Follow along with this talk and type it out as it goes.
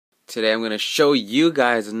Today I'm going to show you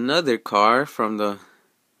guys another car from the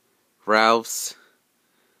Ralph's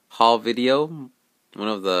haul video, one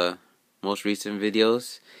of the most recent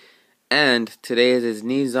videos. And today is his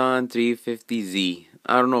Nissan 350Z.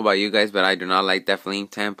 I don't know about you guys, but I do not like that flame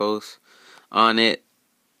tampos on it.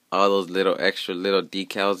 All those little extra little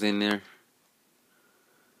decals in there.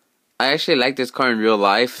 I actually like this car in real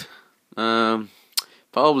life.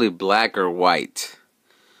 Probably black or white,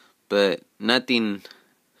 but nothing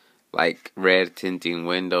like red tinting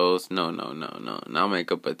windows. No, not my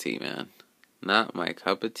cup of tea, man. Not my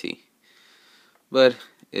cup of tea. But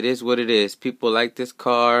it is what it is. People like this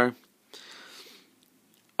car.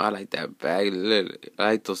 I like that bag.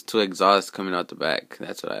 I like those two exhausts coming out the back.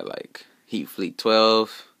 That's what I like. Heat Fleet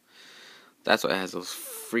 12. That's why it has those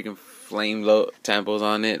freaking flame tampos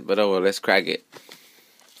on it. But oh well, let's crack it.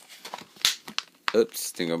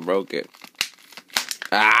 Oops, think I broke it.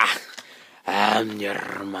 I'm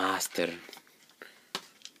your master.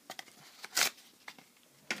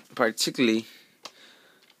 Particularly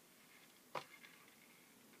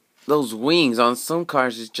those wings on some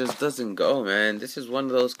cars, it just doesn't go, man. This is one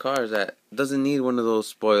of those cars that doesn't need one of those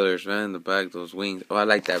spoilers, man. The back, those wings. Oh, I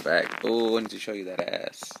like that back. Oh, I wanted to show you that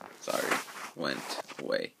ass. Sorry, went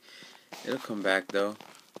away. It'll come back though.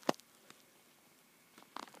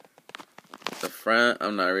 The front,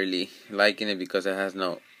 I'm not really liking it because it has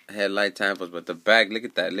no headlight tampos, but the back, look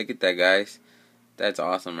at that, guys. That's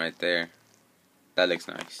awesome right there. That looks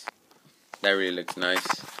nice. That really looks nice.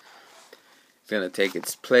 It's gonna take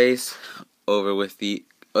its place over with the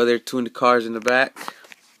other tuned cars in the back.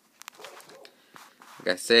 Like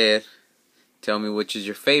I said, tell me which is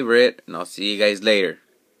your favorite, and I'll see you guys later.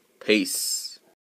 Peace.